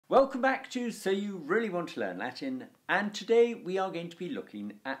Welcome back to So You Really Want to Learn Latin, and today we are going to be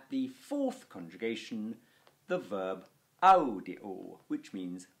looking at the fourth conjugation, the verb audio, which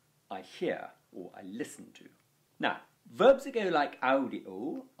means I hear or I listen to. Now, verbs that go like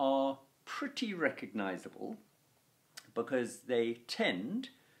audio are pretty recognisable because they tend,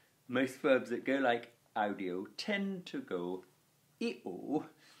 most verbs that go like audio tend to go io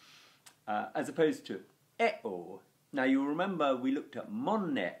as opposed to eo. Now you'll remember we looked at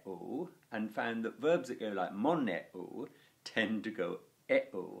moneo and found that verbs that go like moneo tend to go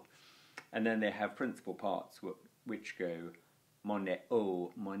eo. And then they have principal parts which go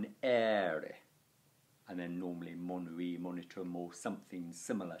moneo, monere. And then normally monui, monitum or something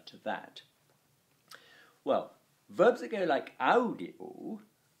similar to that. Well, verbs that go like audio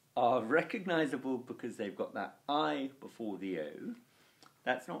are recognisable because they've got that I before the O.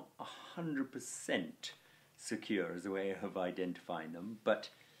 That's not 100% secure as a way of identifying them, but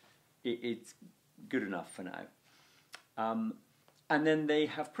it's good enough for now. And then they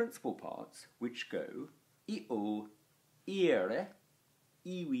have principal parts which go io, ire,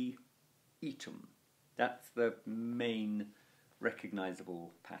 iwi, itum. That's the main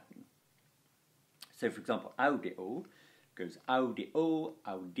recognisable pattern. So for example, audio goes audio,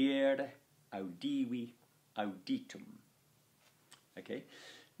 audire, audivi, auditum. Okay,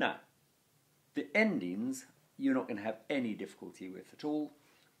 now the endings you're not going to have any difficulty with at all.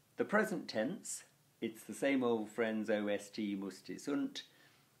 The present tense, it's the same old friends, ost, musti, sunt,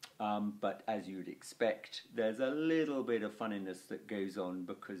 but as you'd expect, there's a little bit of funniness that goes on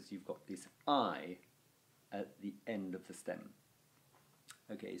because you've got this I at the end of the stem.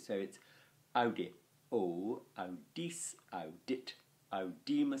 Okay, so it's audi, audis, audit,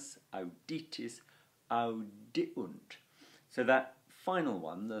 audimus, auditis, audiunt. So that final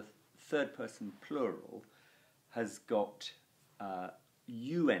one, the third person plural, has got unt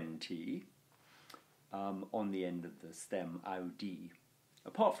on the end of the stem, audi.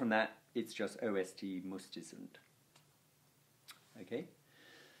 Apart from that, it's just ost, mustisant. Okay?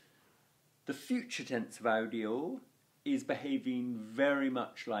 The future tense of audio is behaving very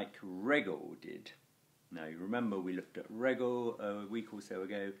much like rego did. Now you remember we looked at rego a week or so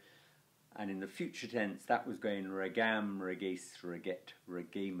ago, and in the future tense that was going regam, reges, reget,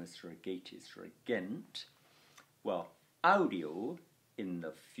 regamus, regatis, regent. Well, audio in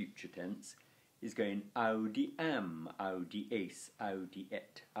the future tense is going audiam, audies,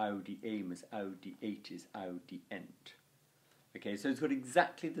 audiet, audiamus, audiatis, audient. Okay, so it's got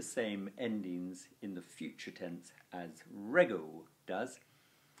exactly the same endings in the future tense as rego does,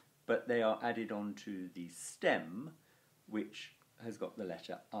 but they are added onto the stem, which has got the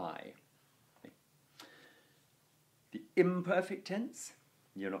letter I. The imperfect tense,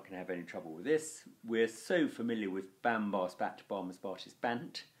 you're not going to have any trouble with this. We're so familiar with bam, bar, spat, barmus, bartis,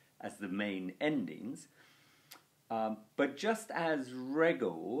 bant as the main endings. But just as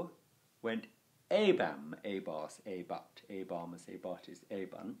rego went abam, abas, abat, abamus, abatis,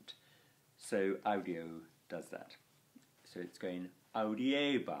 abant, so audio does that. So it's going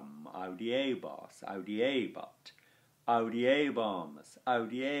audiabam, audiabas, audiabat, audiabamus,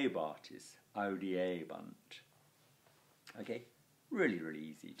 audiabatis, audiabant. Okay, really, really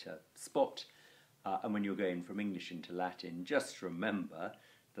easy to spot. And when you're going from English into Latin, just remember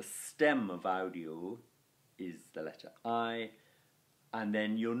the stem of audio is the letter I, and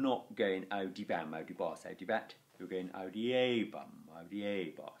then you're not going audibam, audibas, audibat, you're going audiabam,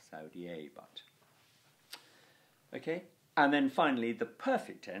 audiabas, audiabat. Okay, and then finally the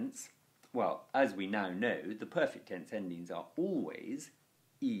perfect tense. Well, as we now know, the perfect tense endings are always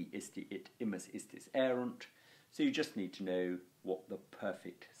I, isti, it, imus, istis, erunt. So you just need to know what the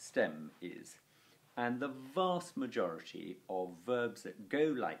perfect stem is. And the vast majority of verbs that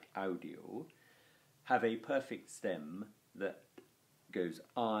go like audio have a perfect stem that goes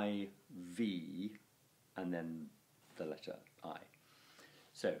I, V, and then the letter I.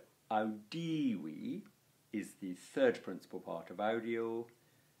 So audivi is the third principal part of audio,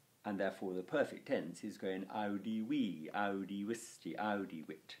 and therefore the perfect tense is going audivi, audivisti,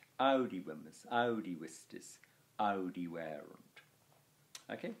 audiwit, audivimus, audivistis, audiverunt.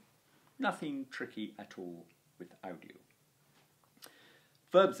 Okay? Nothing tricky at all with audio.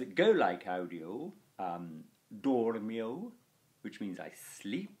 Verbs that go like audio, dormio, which means I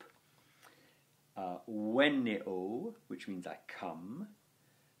sleep, venio, which means I come,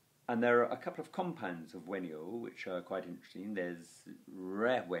 and there are a couple of compounds of venio which are quite interesting. There's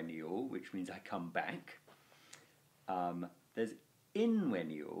revenio, which means I come back. There's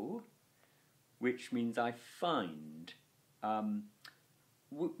invenio, which means I find.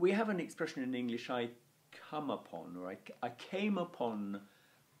 We have an expression in English, I come upon, or I came upon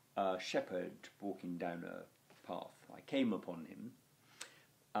a shepherd walking down a path. I came upon him.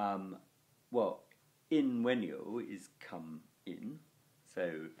 Well, invenio is come in,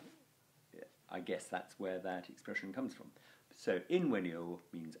 so I guess that's where that expression comes from. So invenio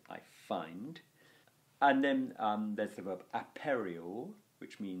means I find. And then there's the verb aperio,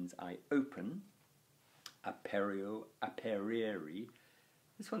 which means I open. Aperio, aperiri.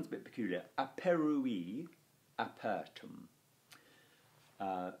 This one's a bit peculiar. Aperui, apertum.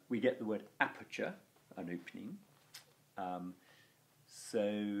 We get the word aperture, an opening.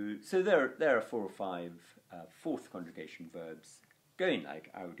 So there are 4 or 5 fourth conjugation verbs going like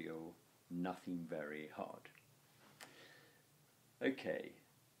audio, nothing very hard. Okay,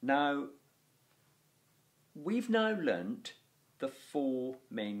 now we've now learnt the 4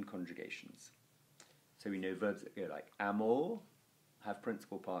 main conjugations. So we know verbs that go like amor have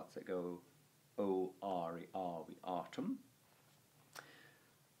principal parts that go o, ari, arvi, artum.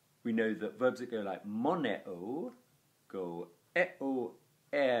 We know that verbs that go like moneo go eo,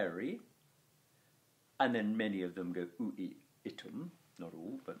 eri, and then many of them go ui, itum, not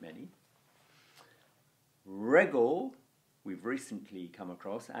all, but many. Rego, we've recently come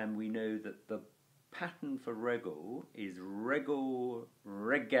across, and we know that the pattern for rego is rego,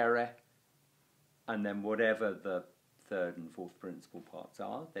 regere, and then whatever the 3rd and 4th principal parts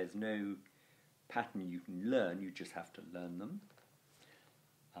are. There's no pattern you can learn, you just have to learn them.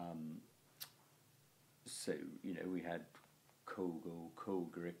 So, you know, we had kogo,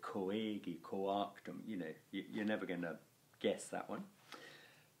 kogre, koegi, koarctum, you know, you're never going to guess that one.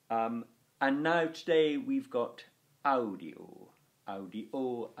 And now today we've got audio,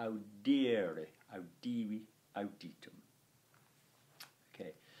 audio, audire, audivi, auditum.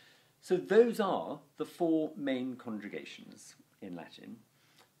 Okay, so those are the 4 main conjugations in Latin,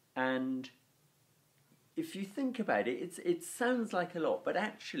 and if you think about it, it sounds like a lot, but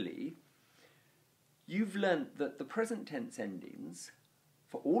actually you've learnt that the present tense endings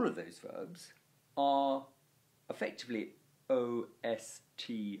for all of those verbs are effectively o, s,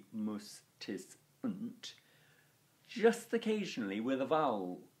 t, mus, tis, unt, just occasionally with a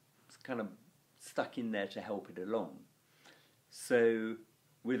vowel kind of stuck in there to help it along. So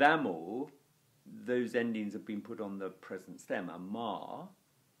with amor, those endings have been put on the present stem, amar,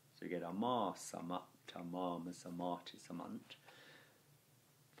 so you get amar, samat, amamus, amatis, amant.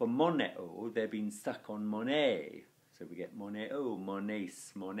 For moneo, they've been stuck on monet, so we get moneo,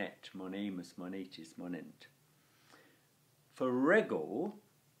 mones, monet, monemus, monetis, monent. For rego,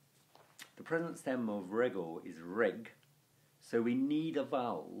 the present stem of rego is reg, so we need a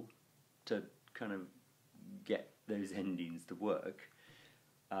vowel to kind of get those endings to work.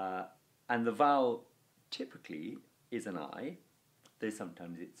 And the vowel typically is an I, though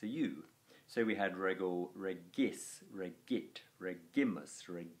sometimes it's a U. So we had rego, regis, regit, regimus,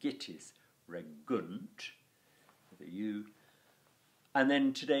 regitis, regunt, with a U. And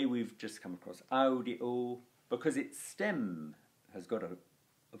then today we've just come across audio, because its stem has got a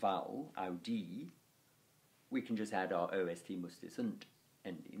vowel, audi, we can just add our ost, mustis, unt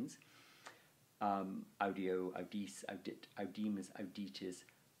endings. Audio, audis, audit, audimus, auditis.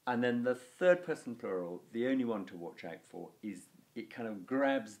 And then the 3rd person plural, the only one to watch out for, is it kind of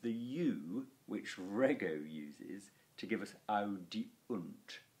grabs the U, which rego uses, to give us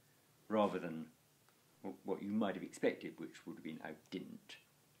audiunt, rather than what you might have expected, which would have been audint.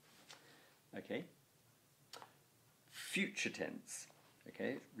 Okay? Future tense.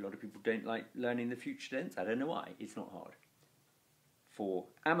 Okay, a lot of people don't like learning the future tense. I don't know why. It's not hard. For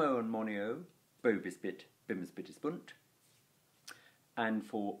amo and moneo, bobis bit, bimus bitis bunt. And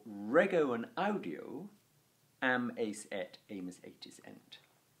for rego and audio, am, ace, et, amus, atis, ent.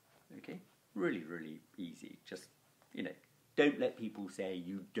 Okay, really, really easy. Just, you know, don't let people say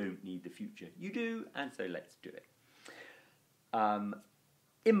you don't need the future. You do, and so let's do it.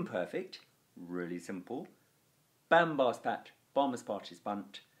 Imperfect, really simple. Bambas pat, bombas partis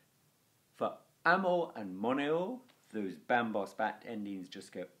bunt. For amo and moneo, those bambas bat endings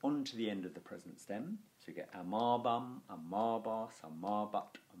just go onto the end of the present stem. So you get amarbum, amarbas,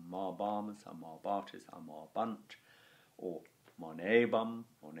 amarbat, amarbamus, amarbatis, amarbunt, or monebum,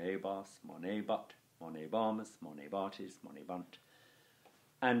 monebas, monebat, monebamus, monebatis, monebunt.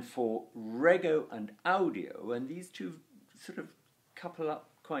 And for rego and audio, and these two sort of couple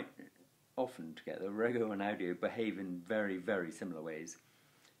up quite often together, rego and audio behave in very, very similar ways.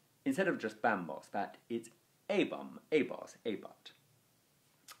 Instead of just bambas bat, it's abum, abas, abat.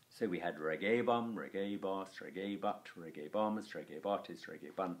 So we had regebum, regebas, regebat, regebamus, regebatis,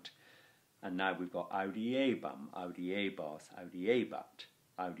 regebunt. And now we've got audiebum, audiebas, audiebat,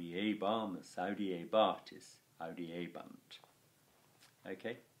 audiebamus, audiebatis, audiebunt.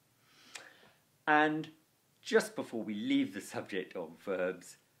 Okay? And just before we leave the subject of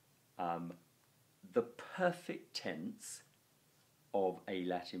verbs, the perfect tense of a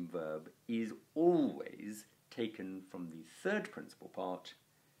Latin verb is always taken from the third principal part,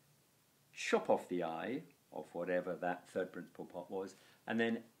 chop off the I of whatever that third principal part was, and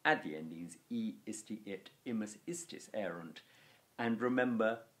then add the endings e, isti, it, imus, istis, erunt. And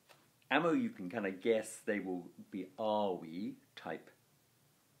remember, ammo, you can kind of guess they will be are we type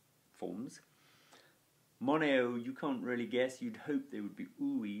forms. Moneo, you can't really guess. You'd hope they would be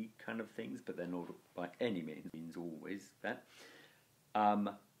ooey kind of things, but they're not by any means always that.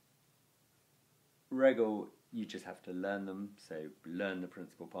 Rego, you just have to learn them, so learn the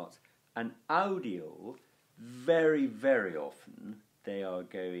principal parts. And audio, very, very often, they are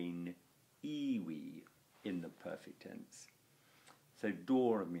going iwi in the perfect tense. So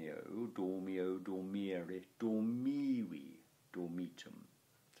dormio, dormio, dormire, dormivi, dormitum.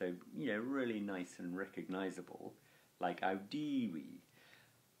 So, really nice and recognisable, like audivi.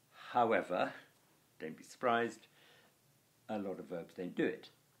 However, don't be surprised, a lot of verbs don't do it.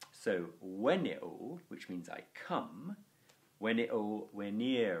 So, veneo, which means I come, veneo,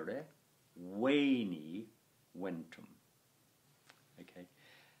 venire, veni, ventum. Okay,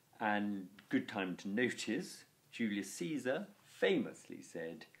 and good time to notice, Julius Caesar famously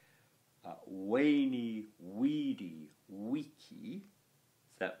said, veni, vidi, vici,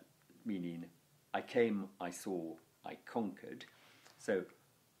 that meaning I came, I saw, I conquered. So,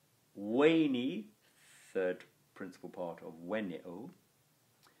 veni, third principal part of veneo,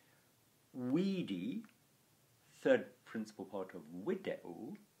 vidi, third principal part of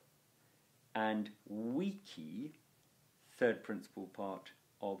video, and vici, third principal part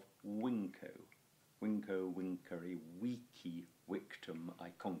of vinco. Vinco, vincere, vici, victum, I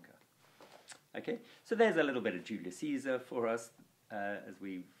conquer. Okay, so there's a little bit of Julius Caesar for us as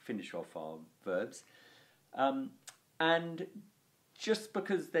we finish off our verbs. And just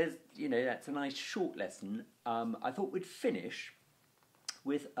because there's, that's a nice short lesson, I thought we'd finish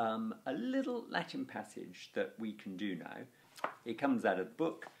with a little Latin passage that we can do now. It comes out of the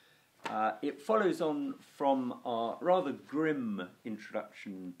book. It follows on from our rather grim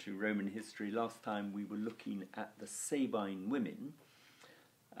introduction to Roman history. Last time we were looking at the Sabine women.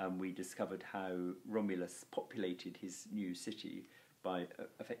 We discovered how Romulus populated his new city by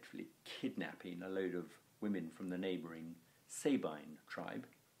effectively kidnapping a load of women from the neighbouring Sabine tribe.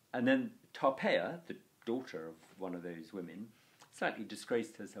 And then Tarpeia, the daughter of one of those women, slightly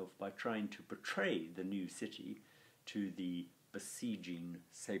disgraced herself by trying to betray the new city to the besieging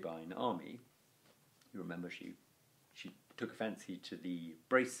Sabine army. You remember she took a fancy to the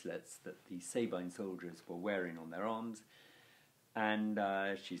bracelets that the Sabine soldiers were wearing on their arms, and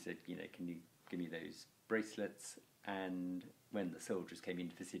she said, can you give me those bracelets? And when the soldiers came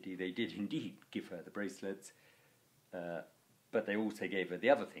into the city, they did indeed give her the bracelets, but they also gave her the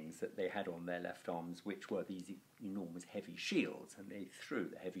other things that they had on their left arms, which were these enormous heavy shields, and they threw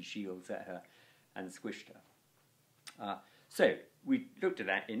the heavy shields at her and squished her. So, we looked at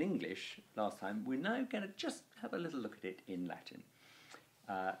that in English last time. We're now going to just have a little look at it in Latin.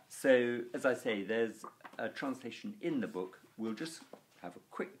 So, as I say, there's a translation in the book. We'll just have a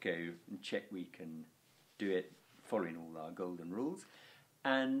quick go and check we can do it following all our golden rules,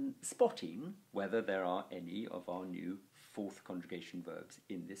 and spotting whether there are any of our new fourth conjugation verbs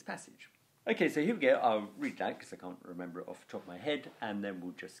in this passage. Okay, so here we go. I'll read that because I can't remember it off the top of my head, and then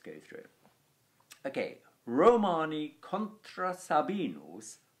we'll just go through it. Okay, Romani contra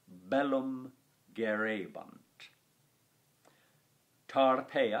Sabinus bellum gerebant.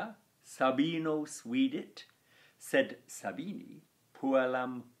 Tarpeia Sabinos vidit, sed Sabini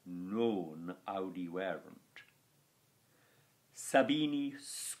puellam non audiverunt. Sabini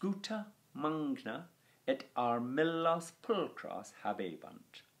scuta magna et armillas pulchras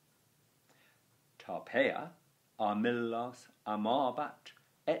habebant. Tarpeia armillas amabat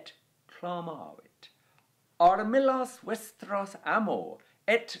et clamavit. Armillas vestras amo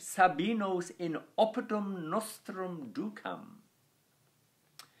et Sabinos in oppidum nostrum ducam.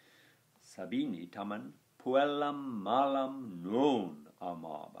 Sabini tamen puellam malam non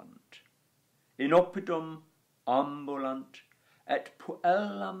amabant. In oppidum ambulant et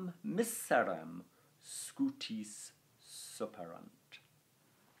puellam miseram scutis superant.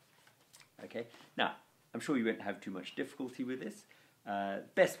 Okay, now, I'm sure you won't have too much difficulty with this.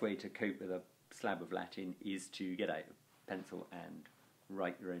 Best way to cope with a slab of Latin is to get out a pencil and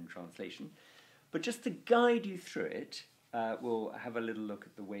write your own translation. But just to guide you through it, we'll have a little look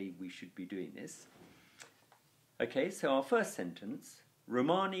at the way we should be doing this. Okay, so our first sentence,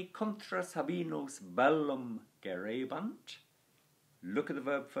 Romani contra Sabinos bellum gerebant. Look at the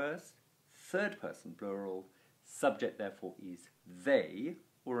verb first, third person plural. Subject therefore is they,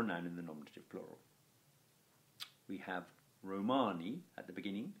 or a noun in the nominative plural. We have Romani at the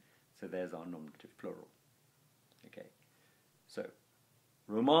beginning, so there's our nominative plural. Okay, so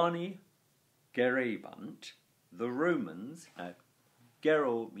Romani gerebant, the Romans. Now,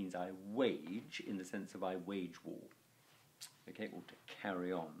 gero means I wage in the sense of I wage war. Okay, or to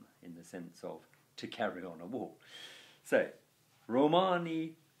carry on in the sense of to carry on a war. So,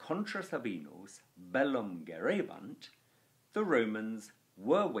 Romani contra Sabinos bellum gerebant, the Romans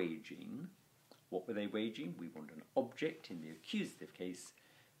were waging. What were they waging? We want an object in the accusative case,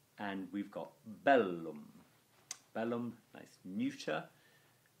 and we've got bellum. Bellum, nice neuter,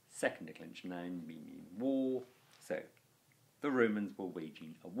 second declension noun meaning war. So, the Romans were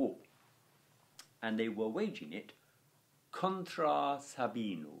waging a war. And they were waging it contra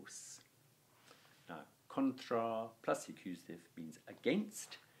Sabinos. Now, contra plus the accusative means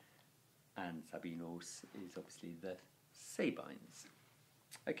against, and Sabinos is obviously the Sabines.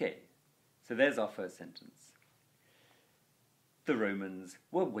 Okay, so there's our first sentence. The Romans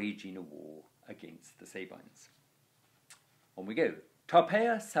were waging a war against the Sabines. On we go.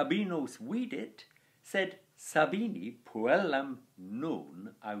 Tarpeia Sabinos vidit, sed Sabini puellam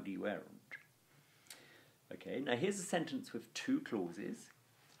non audiverunt. Okay, now here's a sentence with two clauses.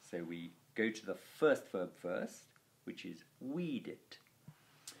 So we go to the first verb first, which is vidit.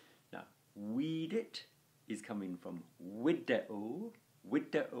 Now, vidit is coming from video,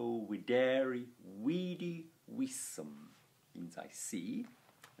 videri, vidi, visum. Means I see.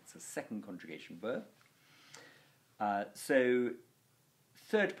 It's a second conjugation verb. So,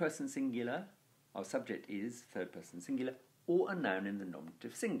 third person singular, our subject is third person singular, or a noun in the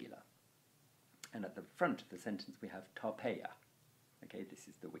nominative singular. And at the front of the sentence we have Tarpeia. Okay, this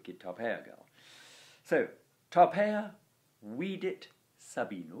is the wicked Tarpeia girl. So, Tarpeia vidit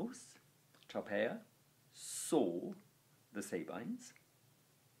Sabinos. Tarpeia saw the Sabines.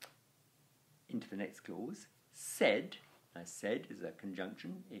 Into the next clause. Said, as said is a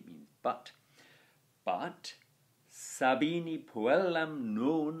conjunction, it means but Sabini puellam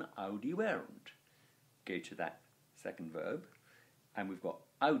non audiverunt. Go to that second verb, and we've got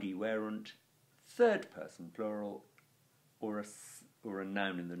audiverunt, third person plural, or a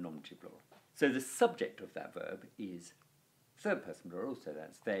noun in the nominative plural. So the subject of that verb is third person plural, so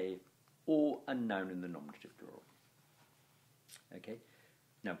that's they, or a noun in the nominative plural. Okay,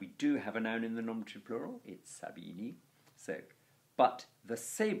 now we do have a noun in the nominative plural, it's Sabini. So, but the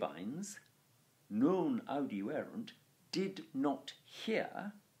Sabines, non audiverunt, did not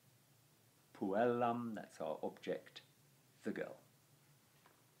hear puellam, that's our object, the girl.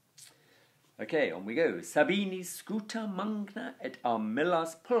 Okay, on we go. Sabini scuta magna et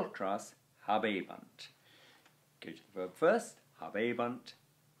armillas pulchras habebant. Go to the verb first, habebant.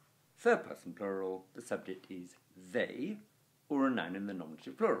 Third person plural, the subject is they, or a noun in the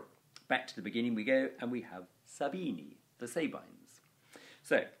nominative plural. Back to the beginning we go, and we have Sabini, the Sabines.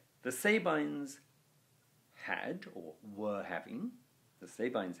 So, the Sabines had, or were having, the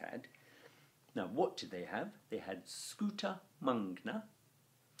Sabines had. Now, what did they have? They had scuta magna.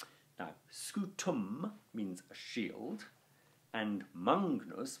 Now, scutum means a shield, and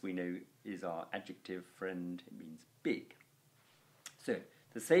magnus, we know, is our adjective friend, it means big. So,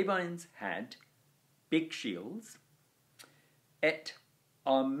 the Sabines had big shields, et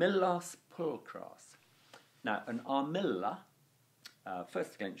armillas pulchras. Now, an armilla,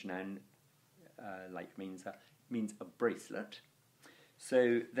 first declension noun, means a bracelet.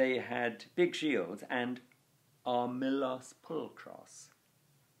 So they had big shields and armillas pulchras.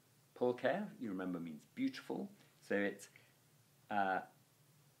 Pulcher, you remember, means beautiful. So it's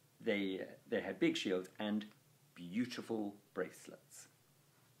they had big shields and beautiful bracelets.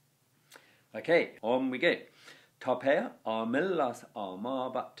 Okay, on we go. Tarpeia armillas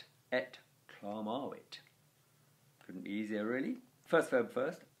armabat et clamavit. Couldn't be easier, really. First verb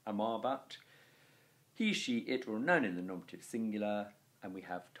first, armabat. He, she, it, or a noun in the nominative singular, and we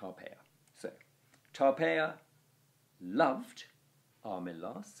have Tarpeia. So, Tarpeia loved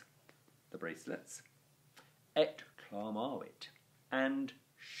armillas, the bracelets, et clamavit, and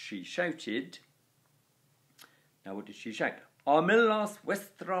she shouted. Now, what did she shout? Armillas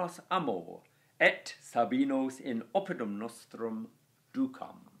vestras amor, et Sabinos in oppidum nostrum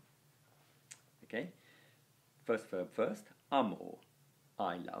ducam. Okay, first verb first, amor,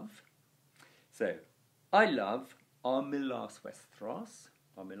 I love. So, I love armillas vestras,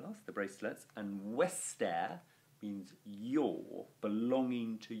 armillas, the bracelets, and vester means your,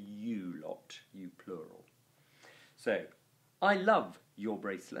 belonging to you lot, you plural. So, I love your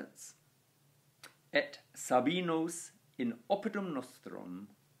bracelets, et Sabinos in oppidum nostrum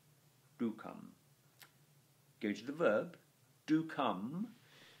do come. Go to the verb, do come.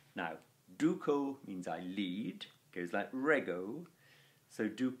 Now, duco means I lead, goes like rego. So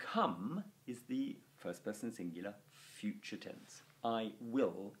do come is the first person singular future tense. I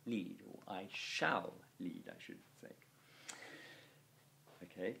will lead, or I shall lead, I should say.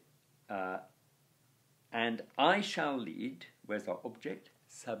 Okay. And I shall lead, where's our object?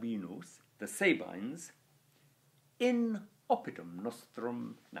 Sabinos, the Sabines, in oppidum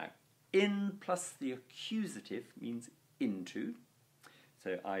nostrum. Now, in plus the accusative means into.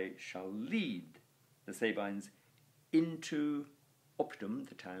 So I shall lead the Sabines into oppidum,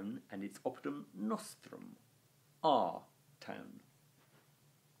 the town, and it's oppidum nostrum, our town.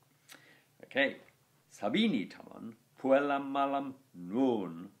 Okay, Sabini taman puellam malam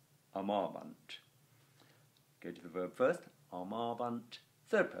non amabant. Go to the verb first, amabant,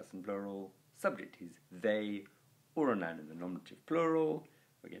 third person plural, subject is they, or a noun in the nominative plural.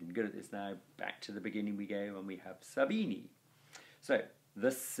 We're getting good at this now. Back to the beginning we go, and we have Sabini. So, the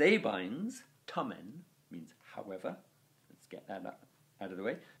Sabines, tamen, means however. Let's get that out of the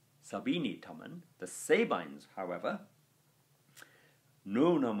way. Sabini tamen, the Sabines, however,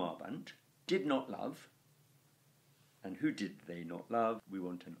 non amabant, did not love. And who did they not love? We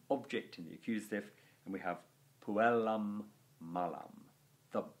want an object in the accusative, and we have puellam malam,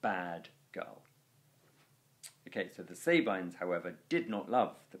 the bad girl. Okay, so the Sabines, however, did not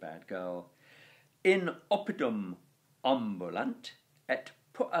love the bad girl. In oppidum ambulant et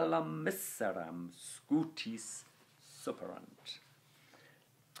puellam miseram scutis superant.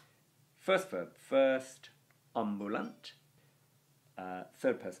 First verb first, ambulant,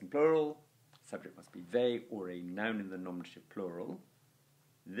 third person plural, subject must be they or a noun in the nominative plural.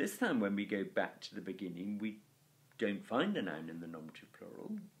 This time when we go back to the beginning, we don't find a noun in the nominative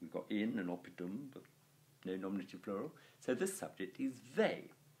plural. We've got in and oppidum, but no nominative plural. So the subject is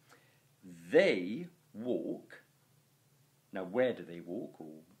they. They walk. Now where do they walk?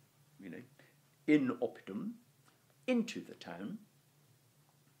 Or, in oppidum, into the town.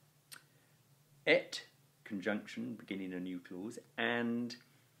 Et, conjunction, beginning a new clause, and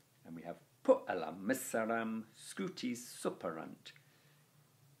we have puellam miseram scutis superant.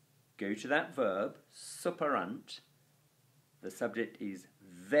 Go to that verb, superant. The subject is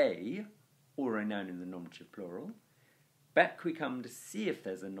they, or a noun in the nominative plural. Back we come to see if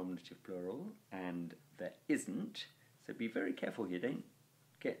there's a nominative plural, and there isn't. So be very careful here. Don't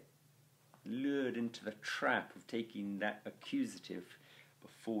get lured into the trap of taking that accusative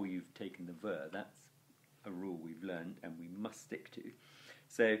before you've taken the verb. That's a rule we've learned and we must stick to.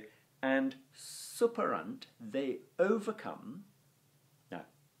 So, and superant, they overcome. Now,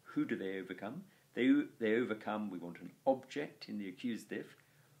 who do they overcome? They overcome, we want an object in the accusative.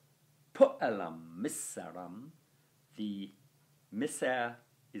 Puellam miseram, the miser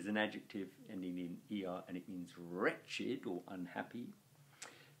is an adjective ending in er and it means wretched or unhappy.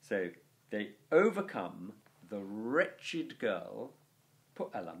 So they overcome the wretched girl,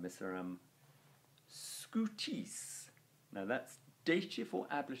 puellam miseram scutis. Now that's dative or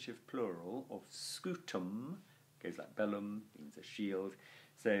ablative plural of scutum, goes like bellum, means a shield.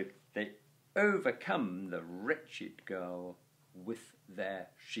 So they overcome the wretched girl with their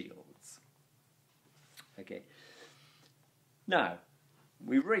shields. Okay. Now,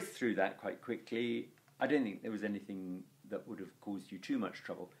 we raced through that quite quickly. I don't think there was anything that would have caused you too much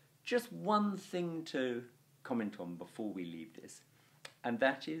trouble. Just one thing to comment on before we leave this, and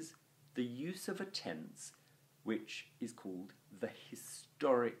that is the use of a tense which is called the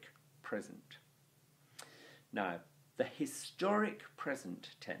historic present. Now, the historic present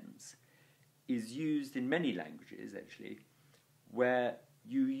tense is used in many languages, actually, where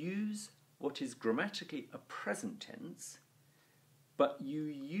you use what is grammatically a present tense, but you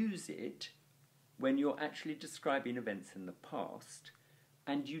use it when you're actually describing events in the past,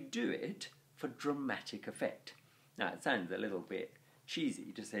 and you do it for dramatic effect. Now, it sounds a little bit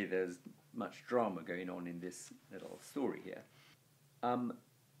cheesy to say there's much drama going on in this little story here.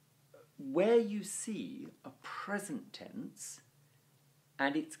 Where you see a present tense,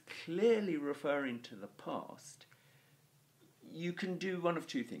 and it's clearly referring to the past, you can do one of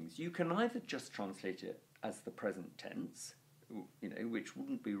two things. You can either just translate it as the present tense, which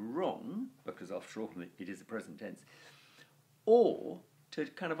wouldn't be wrong, because after all it is a present tense, or to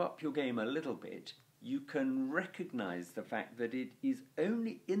kind of up your game a little bit, you can recognise the fact that it is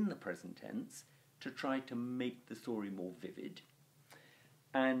only in the present tense to try to make the story more vivid.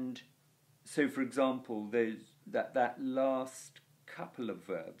 And so, for example, that last couple of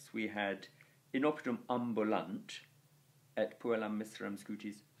verbs we had in oppidum ambulant et puellam miseram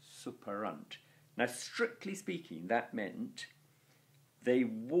scutis superant. Now, strictly speaking, that meant they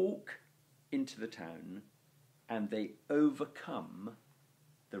walk into the town and they overcome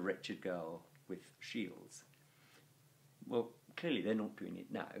the wretched girl with shields. Well, clearly they're not doing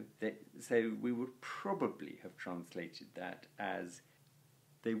it now, so we would probably have translated that as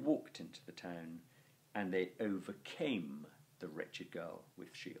they walked into the town and they overcame the wretched girl with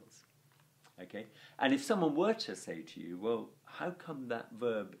shields. Okay? And if someone were to say to you, well, how come that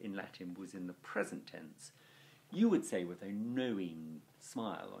verb in Latin was in the present tense? You would say with a knowing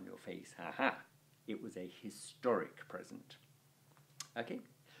smile on your face, ha, it was a historic present. Okay?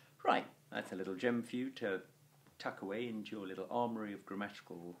 Right, that's a little gem for you to tuck away into your little armoury of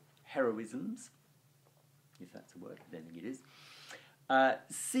grammatical heroisms, if that's a word. I don't think it is.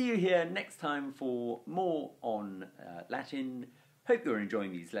 See you here next time for more on Latin. Hope you're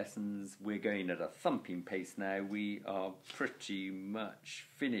enjoying these lessons. We're going at a thumping pace now. We are pretty much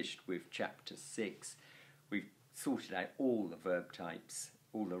finished with chapter 6. We've sorted out all the verb types,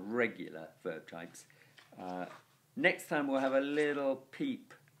 all the regular verb types. Next time we'll have a little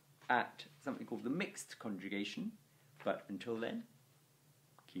peep at something called the mixed conjugation. But until then,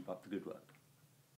 keep up the good work.